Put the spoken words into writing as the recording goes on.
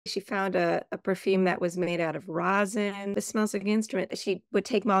She found a perfume that was made out of rosin. It smells like an instrument. She would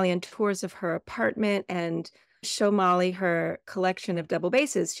take Molly on tours of her apartment and show Molly her collection of double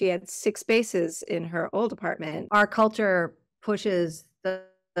basses. She had 6 basses in her old apartment. Our culture pushes the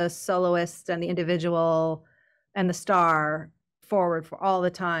soloist and the individual and the star forward for all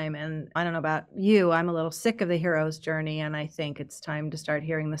the time. And I don't know about you, I'm a little sick of the hero's journey, and I think it's time to start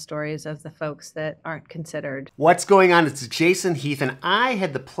hearing the stories of the folks that aren't considered. What's going on? It's Jason Heath, and I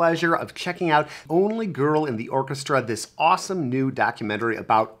had the pleasure of checking out Only Girl in the Orchestra, this awesome new documentary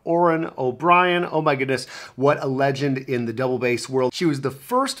about Orin O'Brien. Oh my goodness, what a legend in the double bass world. She was the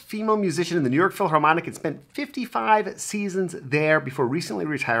first female musician in the New York Philharmonic and spent 55 seasons there before recently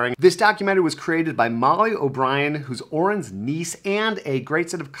retiring. This documentary was created by Molly O'Brien, who's Orin's niece, and a great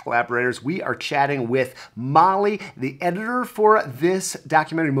set of collaborators. We are chatting with Molly, the editor for this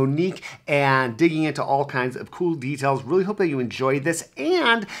documentary, Monique, and digging into all kinds of cool details. Really hope that you enjoyed this.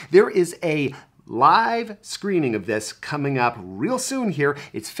 And there is a live screening of this coming up real soon here.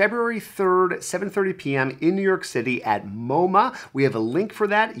 It's February 3rd, 7:30 p.m. in New York City at MoMA. We have a link for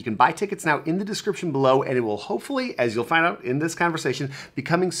that. You can buy tickets now in the description below, and it will hopefully, as you'll find out in this conversation, be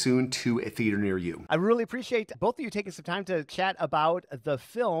coming soon to a theater near you. I really appreciate both of you taking some time to chat about the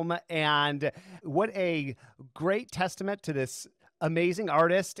film, and what a great testament to this amazing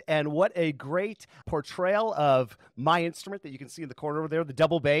artist, and what a great portrayal of my instrument that you can see in the corner over there, the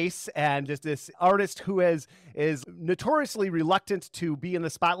double bass, and just this artist who is notoriously reluctant to be in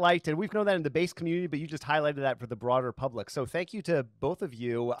the spotlight. And we've known that in the bass community, but you just highlighted that for the broader public. So thank you to both of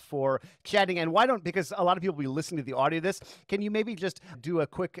you for chatting. And why don't, because a lot of people will be listening to the audio of this, can you maybe just do a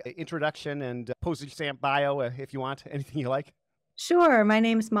quick introduction and postage stamp bio if you want, anything you like? Sure. My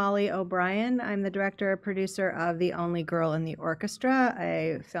name's Molly O'Brien. I'm the director and producer of The Only Girl in the Orchestra,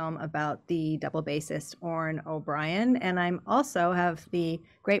 a film about the double bassist Orin O'Brien. And I'm also have the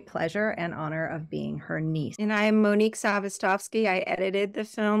great pleasure and honor of being her niece. And I'm Monique Zavistovski. I edited the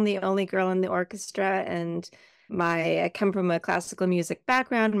film, The Only Girl in the Orchestra, and I come from a classical music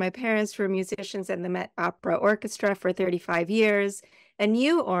background. My parents were musicians in the Met Opera Orchestra for 35 years, and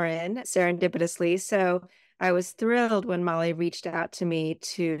you, Orin, serendipitously. So I was thrilled when Molly reached out to me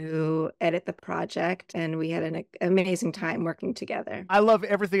to edit the project, and we had an amazing time working together. I love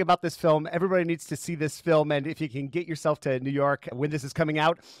everything about this film. Everybody needs to see this film, and if you can get yourself to New York when this is coming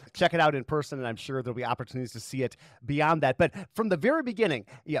out, check it out in person, and I'm sure there'll be opportunities to see it beyond that. But from the very beginning,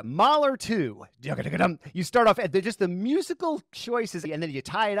 Mahler 2, you start off at just the musical choices, and then you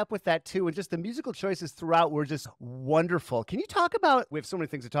tie it up with that too, and just the musical choices throughout were just wonderful. Can you talk about, we have so many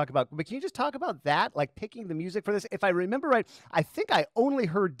things to talk about, but can you just talk about that, like picking the music for this? If I remember right, I think I only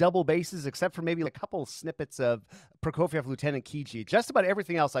heard double basses except for maybe a couple snippets of Prokofiev, Lieutenant Kiji. Just about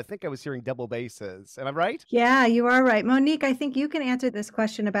everything else, I think I was hearing double basses. Am I right? Yeah, you are right. Monique, I think you can answer this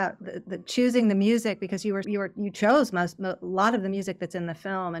question about the choosing the music, because you chose a lot of the music that's in the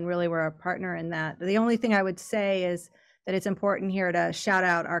film and really were a partner in that. The only thing I would say is that it's important here to shout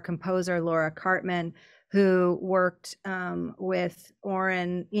out our composer, Laura Cartman, who worked with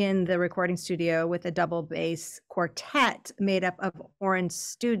Orin in the recording studio with a double bass quartet made up of Orin's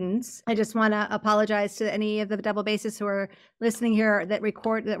students. I just want to apologize to any of the double bassists who are listening here that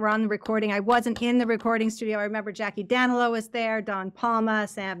were on the recording. I wasn't in the recording studio. I remember Jackie Danilo was there, Don Palma,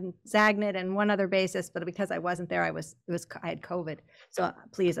 Sam Zagnit, and one other bassist. But because I wasn't there, I had COVID. So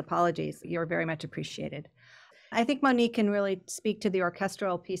please, apologies. You're very much appreciated. I think Monique can really speak to the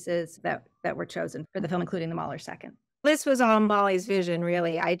orchestral pieces that were chosen for the film, including the Mahler Second. This was all Molly's vision,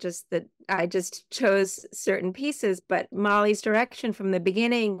 really. I just chose certain pieces, but Molly's direction from the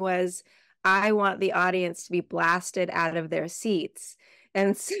beginning was, I want the audience to be blasted out of their seats.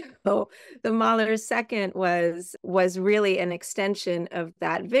 And so the Mahler Second was really an extension of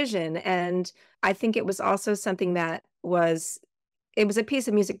that vision. And I think it was also something that it was a piece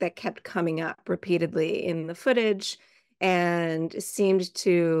of music that kept coming up repeatedly in the footage and seemed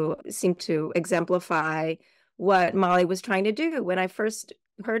to exemplify what Molly was trying to do. When I first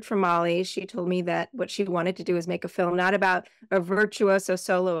heard from Molly, she told me that what she wanted to do was make a film not about a virtuoso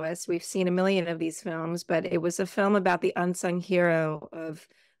soloist. We've seen a million of these films, but it was a film about the unsung hero of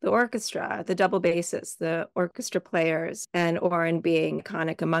the orchestra, the double bassists, the orchestra players, and Orin being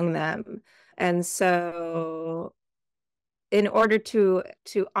iconic among them. And so in order to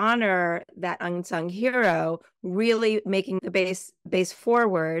honor that unsung hero, really making the bass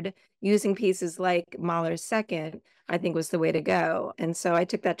forward, using pieces like Mahler's Second, I think was the way to go. And so I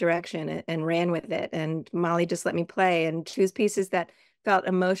took that direction and ran with it. And Molly just let me play and choose pieces that felt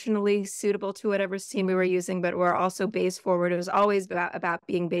emotionally suitable to whatever scene we were using, but were also bass forward. It was always about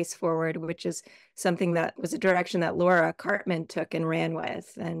being bass forward, which is something that was a direction that Laura Cartman took and ran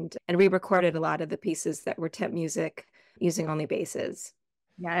with, and re-recorded a lot of the pieces that were temp music using only basses.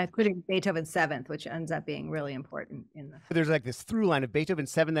 Yeah, including Beethoven's Seventh, which ends up being really important in the. There's like this through line of Beethoven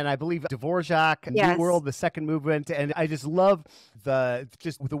 7, then I believe Dvorak, Yes. New World, the second movement, and I just love the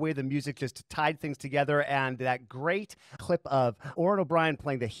way the music just tied things together, and that great clip of Orin O'Brien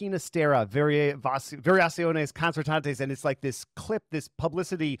playing the Hinastera Variaciones Concertantes, and it's like this clip, this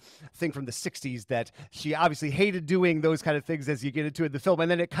publicity thing from the 60s that she obviously hated doing those kind of things as you get into the film, and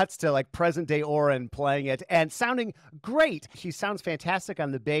then it cuts to like present day Orin playing it and sounding great. She sounds fantastic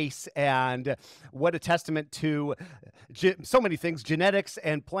on the bass, and what a testament to so many things, genetics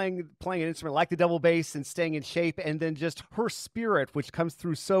and playing an instrument like the double bass and staying in shape, and then just her spirit, which comes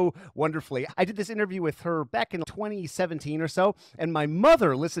through so wonderfully. I did this interview with her back in 2017 or so, and my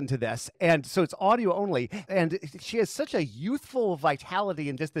mother listened to this, and so it's audio only, and she has such a youthful vitality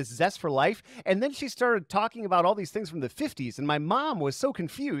and just this zest for life, and then she started talking about all these things from the 50s, and my mom was so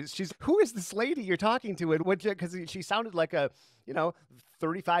confused. She's, who is this lady you're talking to? And because she sounded like a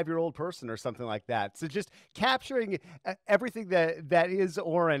 35-year-old person or something like that. So just capturing everything that is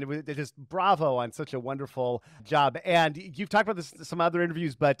Orin, just bravo on such a wonderful job. And you've talked about this in some other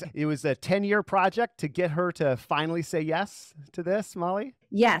interviews, but it was a 10-year project to get her to finally say yes to this, Molly?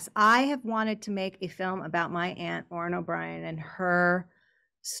 Yes, I have wanted to make a film about my aunt, Orin O'Brien, and her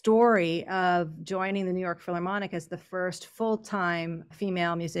story of joining the New York Philharmonic as the first full-time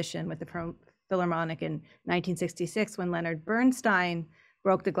female musician with the Philharmonic in 1966 when Leonard Bernstein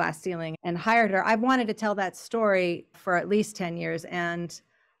broke the glass ceiling and hired her. I've wanted to tell that story for at least 10 years, and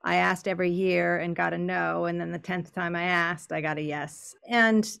I asked every year and got a no, and then the 10th time I asked, I got a yes.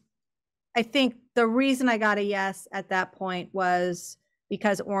 And I think the reason I got a yes at that point was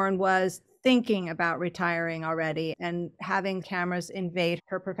because Orin was thinking about retiring already, and having cameras invade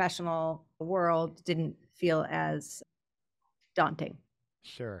her professional world didn't feel as daunting.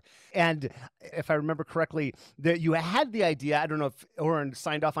 Sure. And if I remember correctly, that you had the idea, I don't know if Orin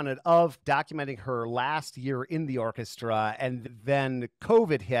signed off on it, of documenting her last year in the orchestra, and then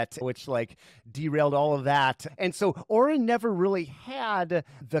COVID hit, which like derailed all of that. And so Orin never really had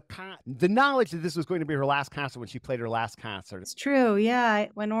the knowledge that this was going to be her last concert when she played her last concert. It's true. Yeah.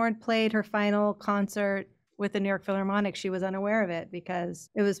 When Orin played her final concert with the New York Philharmonic, she was unaware of it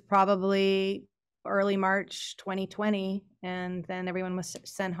because it was probably early March 2020, and then everyone was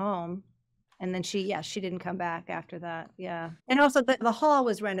sent home, and then she didn't come back after that. Yeah. And also the hall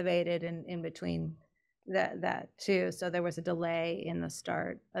was renovated in between that too, so there was a delay in the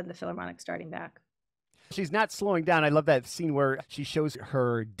start of the Philharmonic starting back. She's not slowing down. I love that scene where she shows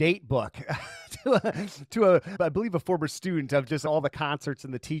her date book to I believe, a former student of just all the concerts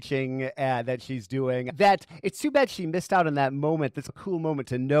and the teaching that she's doing. That it's too bad she missed out on that moment. That's a cool moment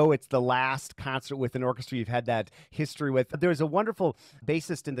to know it's the last concert with an orchestra you've had that history with. There's a wonderful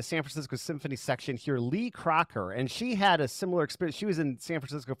bassist in the San Francisco Symphony section here, Lee Crocker, and she had a similar experience. She was in San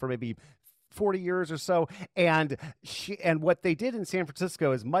Francisco for maybe 40 years or so, and what they did in San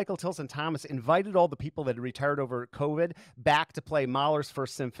Francisco is Michael Tilson Thomas invited all the people that had retired over COVID back to play Mahler's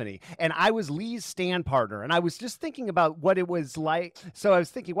First Symphony, and I was Lee's stand partner, and I was just thinking about what it was like. So I was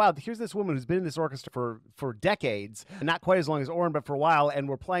thinking, wow, here's this woman who's been in this orchestra for decades, not quite as long as Orin, but for a while, and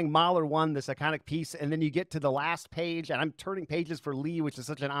we're playing Mahler 1, this iconic piece, and then you get to the last page, and I'm turning pages for Lee, which is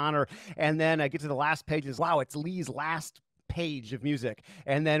such an honor, and then I get to the last page, and wow, it's Lee's last page of music,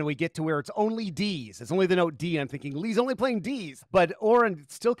 and then we get to where it's only D's. It's only the note D. I'm thinking Lee's only playing D's, but Orin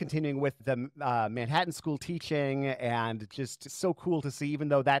still continuing with the Manhattan School teaching, and just so cool to see, even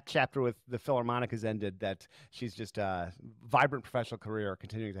though that chapter with the Philharmonic has ended, that she's just a vibrant professional career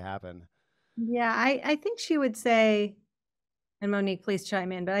continuing to happen. Yeah, I think she would say, and Monique, please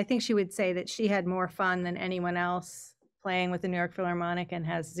chime in, but I think she would say that she had more fun than anyone else playing with the New York Philharmonic and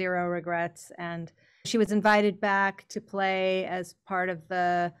has zero regrets. And she was invited back to play as part of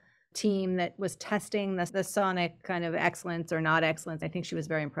the team that was testing the sonic kind of excellence or not excellence. I think she was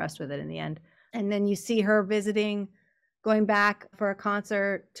very impressed with it in the end. And then you see her going back for a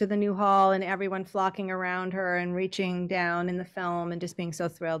concert to the new hall, and everyone flocking around her and reaching down in the film and just being so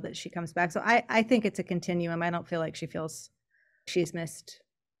thrilled that she comes back. So I think it's a continuum. I don't feel like she feels she's missed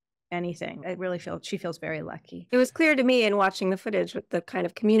anything. I really feel she feels very lucky. It was clear to me in watching the footage with the kind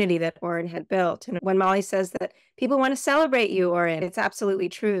of community that Orin had built. And when Molly says that people want to celebrate you, Orin, it's absolutely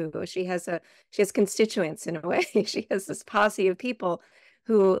true. She has constituents in a way. She has this posse of people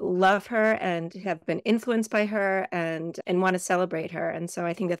who love her and have been influenced by her and want to celebrate her. And so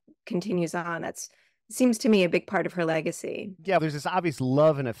I think that continues on. That's seems to me a big part of her legacy. Yeah, there's this obvious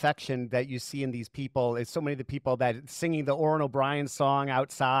love and affection that you see in these people. It's so many of the people that singing the Orin O'Brien song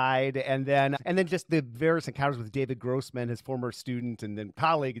outside, and then just the various encounters with David Grossman, his former student and then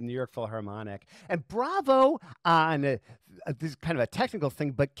colleague in the New York Philharmonic. And bravo on this kind of a technical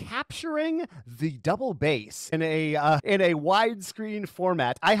thing, but capturing the double bass in a widescreen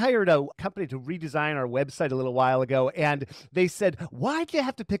format. I hired a company to redesign our website a little while ago, and they said, "Why'd you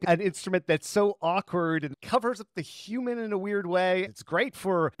have to pick an instrument that's so awkward and covers up the human in a weird way? It's perfect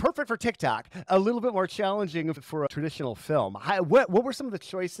for TikTok. A little bit more challenging for a traditional film." What were some of the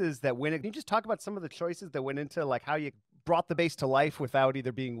choices that went in? Can you just talk about some of the choices that went into like how you brought the bass to life without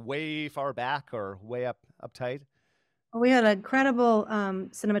either being way far back or way uptight? We had an incredible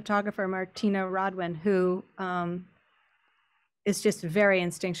cinematographer, Martina Rodwin, who is just very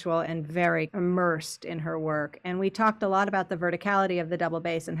instinctual and very immersed in her work. And we talked a lot about the verticality of the double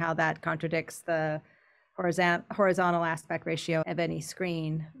bass and how that contradicts the horizontal aspect ratio of any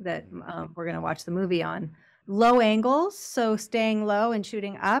screen that we're going to watch the movie on. Low angles, so staying low and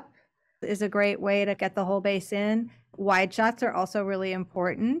shooting up is a great way to get the whole bass in. Wide shots are also really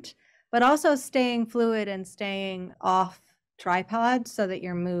important, but also staying fluid and staying off tripod so that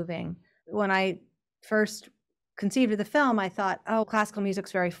you're moving. When I first conceived of the film, I thought, oh, classical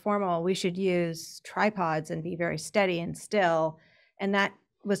music's very formal. We should use tripods and be very steady and still. And that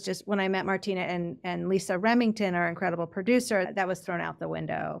was just when I met Martina and Lisa Remington, our incredible producer, that was thrown out the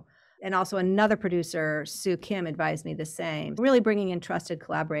window. And also another producer, Sue Kim, advised me the same. Really bringing in trusted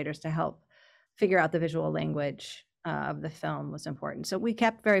collaborators to help figure out the visual language of the film was important. So we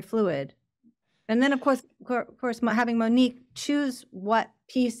kept very fluid. And then, of course, having Monique choose what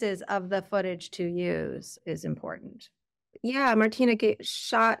pieces of the footage to use is important. Yeah, Martina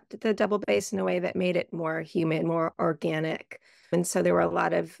shot the double bass in a way that made it more human, more organic. And so there were a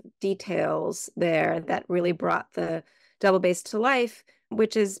lot of details there that really brought the double bass to life,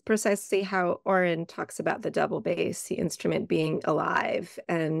 which is precisely how Orin talks about the double bass, the instrument being alive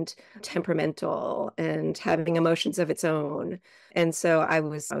and temperamental and having emotions of its own. And so I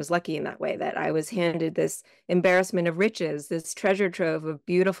was lucky in that way that I was handed this embarrassment of riches, this treasure trove of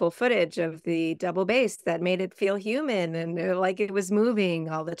beautiful footage of the double bass that made it feel human and like it was moving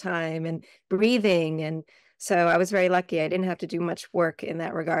all the time and breathing. And so I was very lucky. I didn't have to do much work in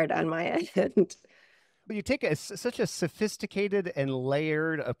that regard on my end. But you take such a sophisticated and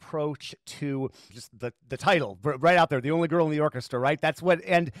layered approach to just the title right out there, The Only Girl in the Orchestra, right? That's what,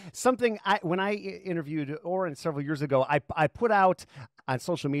 and something when I interviewed Orin several years ago, I put out on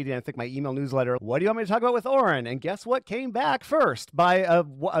social media, I think my email newsletter, what do you want me to talk about with Orin? And guess what came back first by a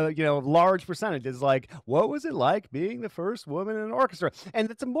large percentage is like, what was it like being the first woman in an orchestra? And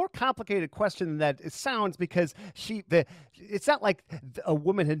it's a more complicated question than that it sounds, because it's not like a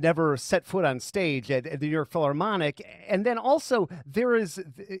woman had never set foot on stage at the New York Philharmonic. And then also there's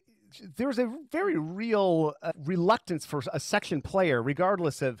a very real reluctance for a section player,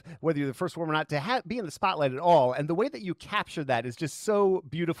 regardless of whether you're the first woman or not, to be in the spotlight at all. And the way that you capture that is just so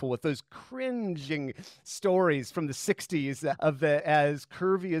beautiful, with those cringing stories from the 60s of as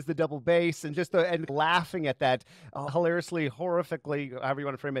curvy as the double bass, and just and laughing at that hilariously, horrifically, however you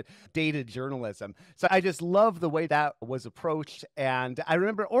want to frame it, dated journalism. So I just love the way that was approached. And I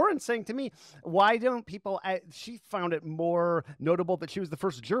remember Orin saying to me, why don't people, she found it more notable that she was the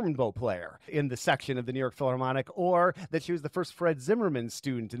first German player in the section of the New York Philharmonic, or that she was the first Fred Zimmerman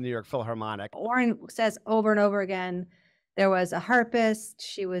student in the New York Philharmonic. Orin says over and over again, there was a harpist.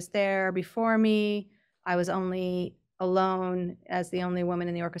 She was there before me. I was only alone as the only woman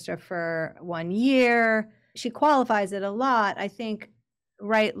in the orchestra for 1 year. She qualifies it a lot, I think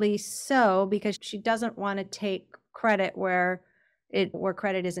rightly so, because she doesn't want to take credit where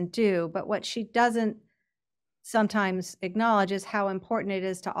credit isn't due. But what she doesn't sometimes acknowledges how important it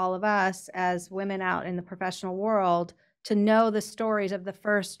is to all of us as women out in the professional world to know the stories of the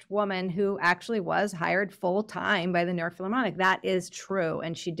first woman who actually was hired full-time by the New York Philharmonic. That is true,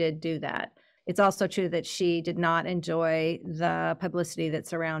 and she did do that. It's also true that she did not enjoy the publicity that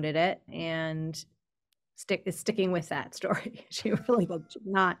surrounded it, and is sticking with that story. She really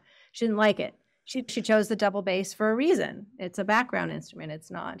she didn't like it. She chose the double bass for a reason. It's a background instrument. It's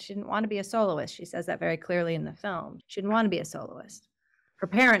not. She didn't want to be a soloist. She says that very clearly in the film. She didn't want to be a soloist. Her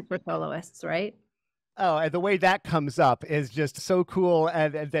parents were soloists, right? Oh, and the way that comes up is just so cool.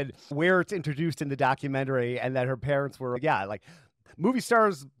 And then where it's introduced in the documentary, and that her parents were, like movie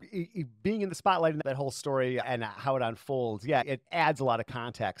stars being in the spotlight, and that whole story and how it unfolds. Yeah, it adds a lot of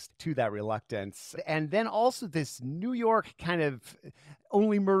context to that reluctance. And then also this New York kind of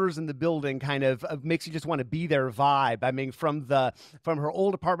only murders in the building kind of makes you just want to be there vibe. I mean, from her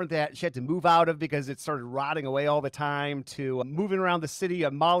old apartment that she had to move out of because it started rotting away all the time, to moving around the city,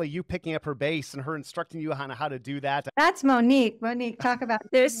 Molly, you picking up her bass and her instructing you on how to do that. That's Monique. Monique, talk about.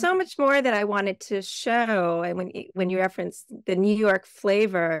 There's so much more that I wanted to show. And when you referenced the New York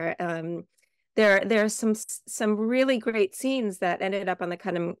flavor, there are some really great scenes that ended up on the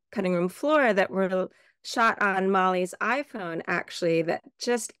cutting room floor that were shot on Molly's iPhone, actually, that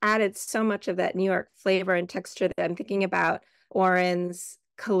just added so much of that New York flavor and texture. That I'm thinking about Orin's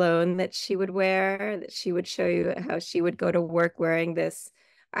cologne that she would wear, that she would show you how she would go to work wearing this.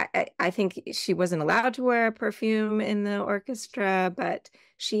 I think she wasn't allowed to wear a perfume in the orchestra, but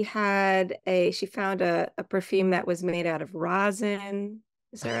she found a perfume that was made out of rosin.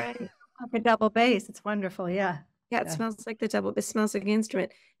 Is that right? Like a double bass. It's wonderful. Yeah. Yeah, it smells like it smells like an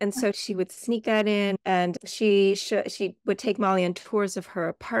instrument. And so she would sneak that in, and she would take Molly on tours of her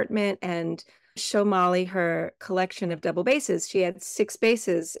apartment and show Molly her collection of double basses. She had 6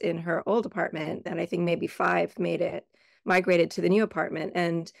 basses in her old apartment, and I think maybe 5 migrated to the new apartment.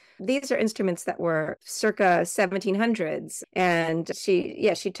 And these are instruments that were circa 1700s. And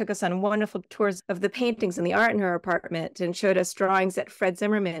she took us on wonderful tours of the paintings and the art in her apartment and showed us drawings that Fred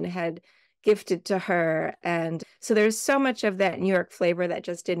Zimmerman had gifted to her. And so there's so much of that New York flavor that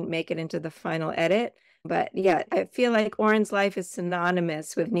just didn't make it into the final edit. But yeah, I feel like Orin's life is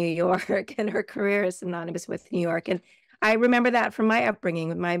synonymous with New York, and her career is synonymous with New York. And I remember that from my upbringing,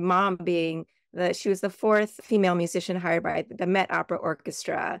 with my mom being she was the 4th female musician hired by the Met Opera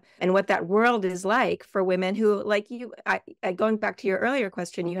Orchestra, and what that world is like for women who, like you, going back to your earlier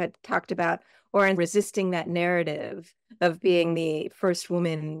question, you had talked about Orin resisting that narrative of being the first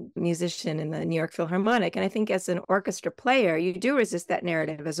woman musician in the New York Philharmonic. And I think as an orchestra player, you do resist that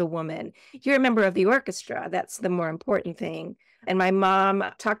narrative as a woman. You're a member of the orchestra. That's the more important thing. And my mom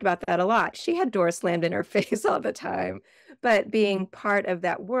talked about that a lot. She had doors slammed in her face all the time. But being part of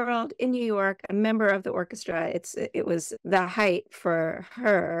that world in New York, a member of the orchestra, it was the height for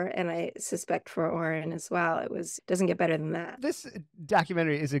her, and I suspect for Orin as well. It doesn't get better than that. This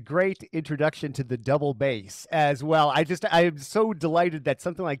documentary is a great introduction to the double bass as well. I am so delighted that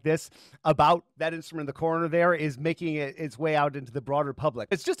something like this about that instrument in the corner there is making its way out into the broader public.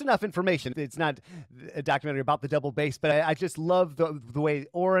 It's just enough information. It's not a documentary about the double bass, but I just love the way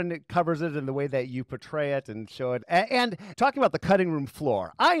Orin covers it and the way that you portray it and show it. And talking about the cutting room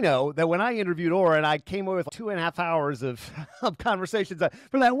floor, I know that when I interviewed Orin, I came away with 2.5 hours of conversations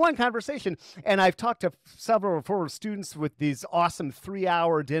from that one conversation. And I've talked to several former students with these awesome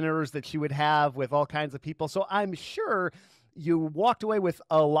 3-hour dinners that she would have with all kinds of people. So I'm sure you walked away with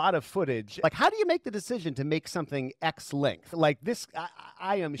a lot of footage. Like, how do you make the decision to make something X length? Like this,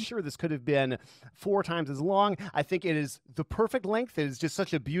 I am sure this could have been 4 times as long. I think it is the perfect length. It is just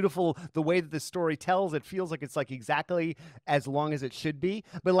such a beautiful, the way that the story tells, it feels like it's like exactly as long as it should be.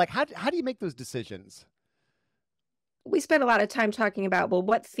 But like, how do you make those decisions? We spent a lot of time talking about, well,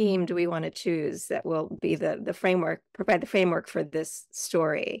 what theme do we want to choose that will be the framework, provide the framework for this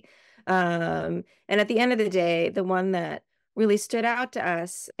story? And at the end of the day, the one that really stood out to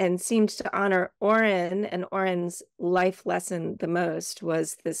us and seemed to honor Orin and Orin's life lesson the most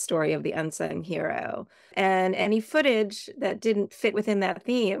was the story of the unsung hero. And any footage that didn't fit within that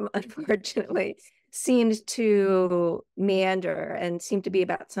theme, unfortunately, seemed to meander and seemed to be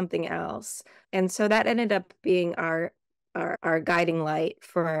about something else. And so that ended up being our guiding light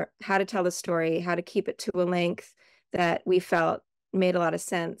for how to tell the story, how to keep it to a length that we felt made a lot of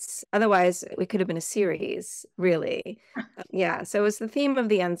sense. Otherwise, it could have been a series, really. Yeah, so it was the theme of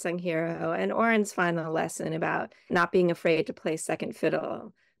the unsung hero, and Orin's final lesson about not being afraid to play second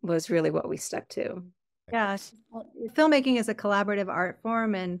fiddle was really what we stuck to. Yeah, filmmaking is a collaborative art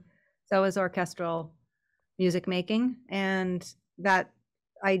form, and so is orchestral music making. And that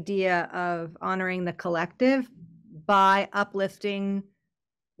idea of honoring the collective by uplifting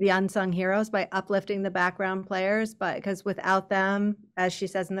the unsung heroes, by uplifting the background players, because without them, as she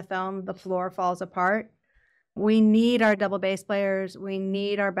says in the film, the floor falls apart. We need our double bass players. We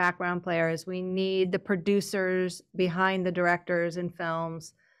need our background players. We need the producers behind the directors in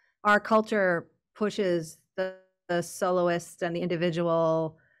films. Our culture pushes the soloist and the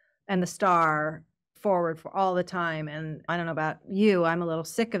individual and the star forward for all the time. And I don't know about you, I'm a little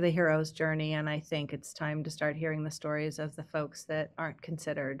sick of the hero's journey, and I think it's time to start hearing the stories of the folks that aren't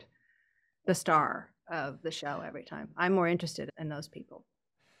considered the star of the show every time. I'm more interested in those people.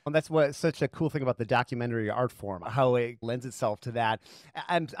 And that's what such a cool thing about the documentary art form, how it lends itself to that.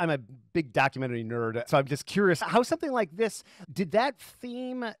 I'm a big documentary nerd, so I'm just curious how something like this, did that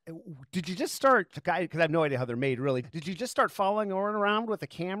theme, did you just start, because I have no idea how they're made really, did you just start following Orin around with a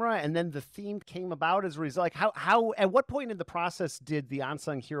camera and then the theme came about as a result? Like how at what point in the process did the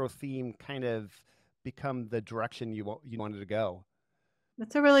unsung hero theme kind of become the direction you wanted to go?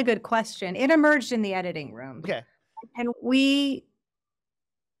 That's a really good question. It emerged in the editing room. Okay. And we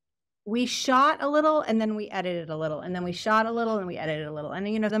shot a little and then we edited a little, and then we shot a little and we edited a little.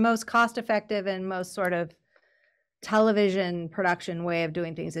 And the most cost effective and most sort of television production way of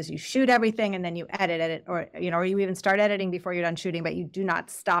doing things is you shoot everything and then you edit it, or you even start editing before you're done shooting, but you do not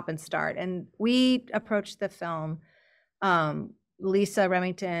stop and start. And we approached the film, Lisa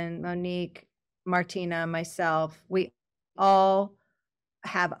Remington, Monique, Martina, myself, we all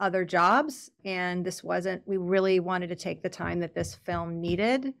have other jobs, and we really wanted to take the time that this film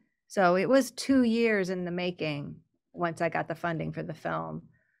needed. So it was 2 years in the making once I got the funding for the film.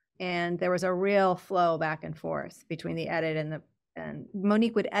 And there was a real flow back and forth between the edit and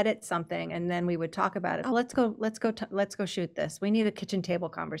Monique would edit something and then we would talk about it. Oh, let's go shoot this. We need a kitchen table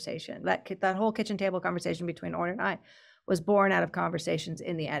conversation. That whole kitchen table conversation between Orin and I was born out of conversations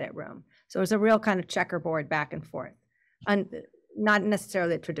in the edit room. So it was a real kind of checkerboard back and forth. And not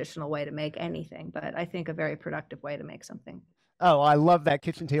necessarily a traditional way to make anything, but I think a very productive way to make something. Oh, I love that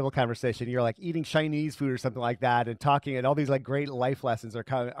kitchen table conversation. You're like eating Chinese food or something like that and talking, and all these like great life lessons are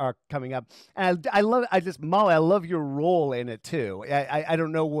coming up. And Molly, I love your role in it too. I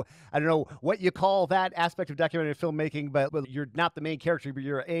don't know what you call that aspect of documentary filmmaking, but you're not the main character, but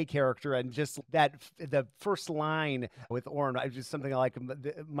you're a character. And just the first line with Orin, just something like,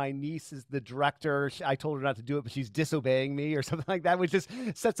 my niece is the director. I told her not to do it, but she's disobeying me or something like that, which just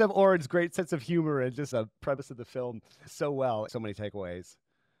sets up Orin's great sense of humor and just a premise of the film so well. So many takeaways.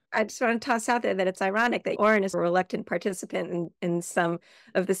 I just want to toss out there that it's ironic that Orin is a reluctant participant in some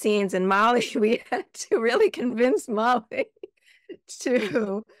of the scenes, and Molly, we had to really convince Molly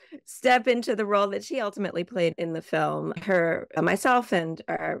to step into the role that she ultimately played in the film. Myself and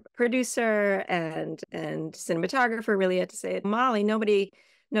our producer and cinematographer really had to say, Molly, nobody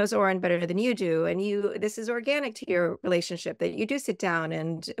knows Orin better than you do, and this is organic to your relationship, that you do sit down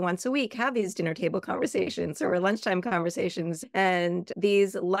and once a week have these dinner table conversations or lunchtime conversations, and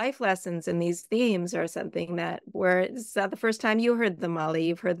these life lessons and these themes are something that it's not the first time you heard them, Molly.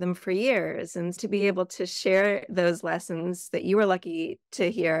 You've heard them for years, and to be able to share those lessons that you were lucky to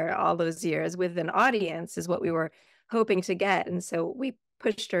hear all those years with an audience is what we were hoping to get. And so we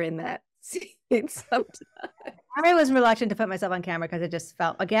pushed her in that scene sometimes. I was reluctant to put myself on camera because it just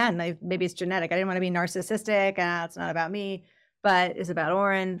felt, again, maybe it's genetic. I didn't want to be narcissistic. It's not about me, but it's about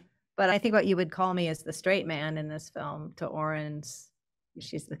Orin. But I think what you would call me is the straight man in this film to Orin's.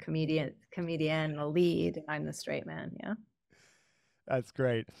 She's the comedian, the lead, and I'm the straight man. Yeah. That's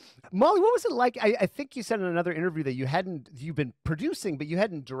great. Molly, what was it like? I think you said in another interview that you've been producing, but you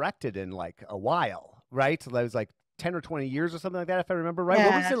hadn't directed in like a while, right? So that was like 10 or 20 years or something like that, if I remember right. Yeah.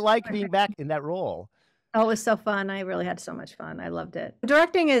 What was it like being back in that role? Oh, it was so fun. I really had so much fun. I loved it.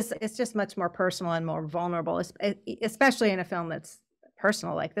 Directing it's just much more personal and more vulnerable, especially in a film that's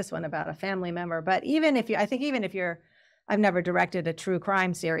personal like this one about a family member. But I've never directed a true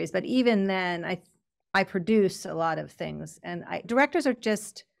crime series, but even then I produce a lot of things, and directors are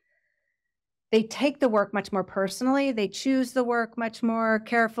they take the work much more personally. They choose the work much more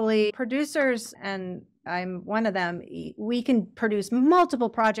carefully. Producers, and I'm one of them, we can produce multiple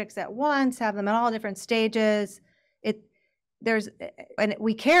projects at once, have them at all different stages. And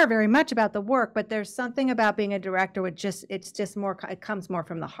we care very much about the work, but there's something about being a director it comes more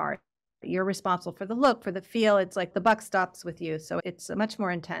from the heart. You're responsible for the look, for the feel. It's like the buck stops with you. So it's much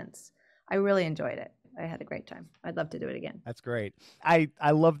more intense. I really enjoyed it. I had a great time. I'd love to do it again. That's great. I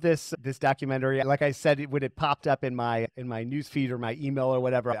love this documentary. Like I said, when it popped up in my news feed or my email or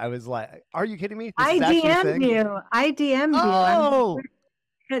whatever, I was like, "Are you kidding me?" I DM'd you. Oh.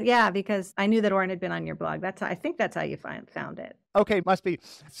 Yeah, because I knew that Orin had been on your blog. I think that's how you found it. Okay, must be.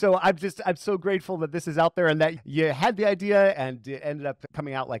 So I'm so grateful that this is out there and that you had the idea and it ended up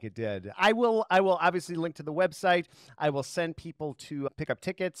coming out like it did. I will obviously link to the website. I will send people to pick up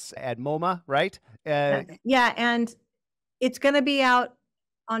tickets at MoMA, right? Yeah, and it's going to be out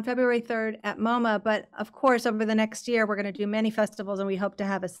on February 3rd at MoMA, but of course, over the next year, we're going to do many festivals, and we hope to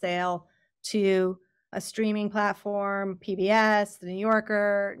have a sale to a streaming platform, PBS, The New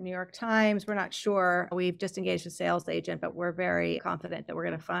Yorker, New York Times. We're not sure. We've just engaged a sales agent, but we're very confident that we're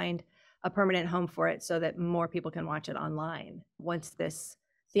going to find a permanent home for it so that more people can watch it online once this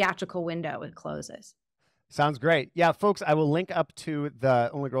theatrical window closes. Sounds great. Yeah, folks, I will link up to the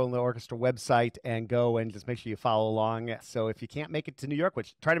Only Girl in the Orchestra website and go and just make sure you follow along. So if you can't make it to New York,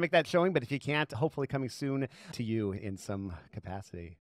 which try to make that showing, but if you can't, hopefully coming soon to you in some capacity.